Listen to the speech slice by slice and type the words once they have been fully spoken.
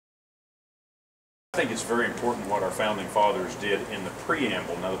I think it's very important what our founding fathers did in the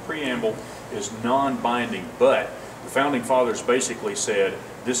preamble. Now, the preamble is non-binding, but the founding fathers basically said,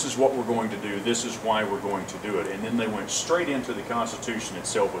 this is what we're going to do, this is why we're going to do it. And then they went straight into the Constitution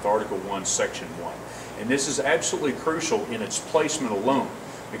itself with Article 1, Section 1. And this is absolutely crucial in its placement alone,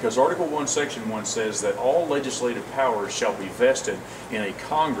 because Article 1, Section 1 says that all legislative powers shall be vested in a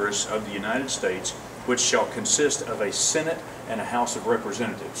Congress of the United States, which shall consist of a Senate and a House of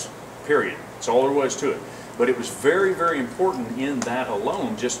Representatives. Period. That's all there was to it. But it was very, very important in that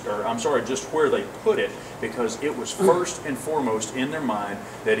alone, just where they put it, because it was first and foremost in their mind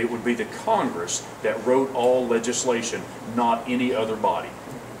that it would be the Congress that wrote all legislation, not any other body.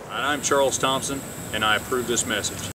 I'm Charles Thompson, and I approve this message.